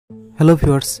Hello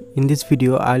viewers, in this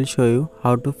video I'll show you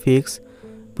how to fix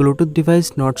Bluetooth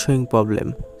device not showing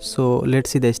problem. So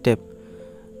let's see the step.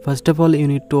 First of all, you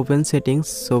need to open settings.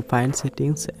 So find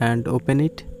settings and open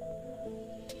it,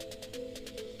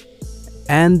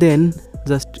 and then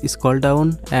just scroll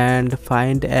down and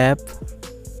find app.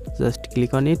 Just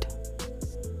click on it,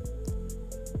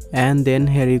 and then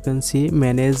here you can see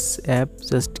manage app.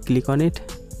 Just click on it.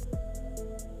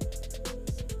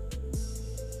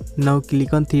 Now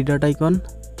click on three dot icon,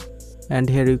 and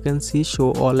here you can see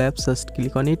show all apps. Just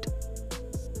click on it,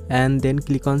 and then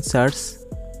click on search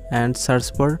and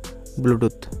search for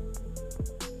Bluetooth.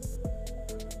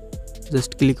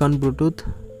 Just click on Bluetooth,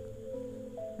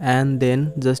 and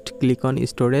then just click on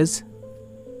storage,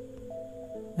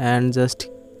 and just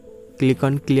click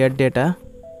on clear data,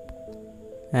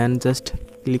 and just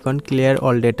click on clear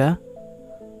all data.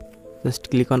 Just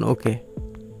click on OK,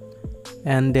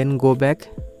 and then go back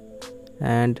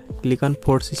and click on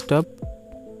force stop.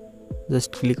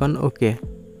 Just click on OK,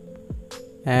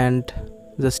 and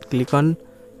just click on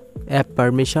app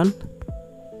permission,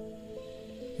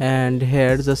 and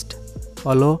here just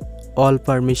allow all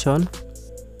permission,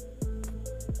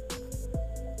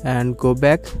 and go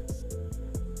back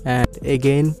and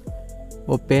again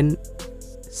open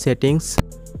settings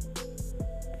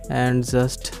and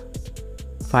just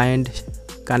find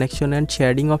connection and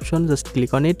sharing option. Just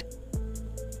click on it,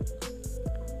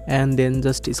 and then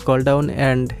just scroll down,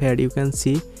 and here you can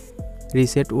see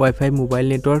reset Wi-Fi mobile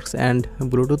networks and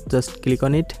Bluetooth. Just click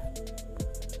on it,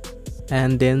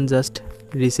 and then just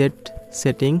reset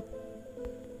setting.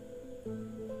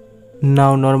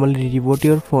 Now normally reboot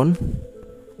your phone.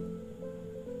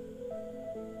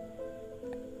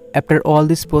 After all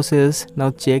this process,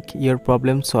 now check your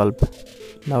problem solved.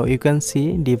 Now you can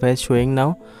see device showing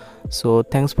now. So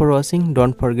thanks for watching.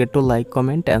 Don't forget to like,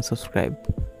 comment and subscribe.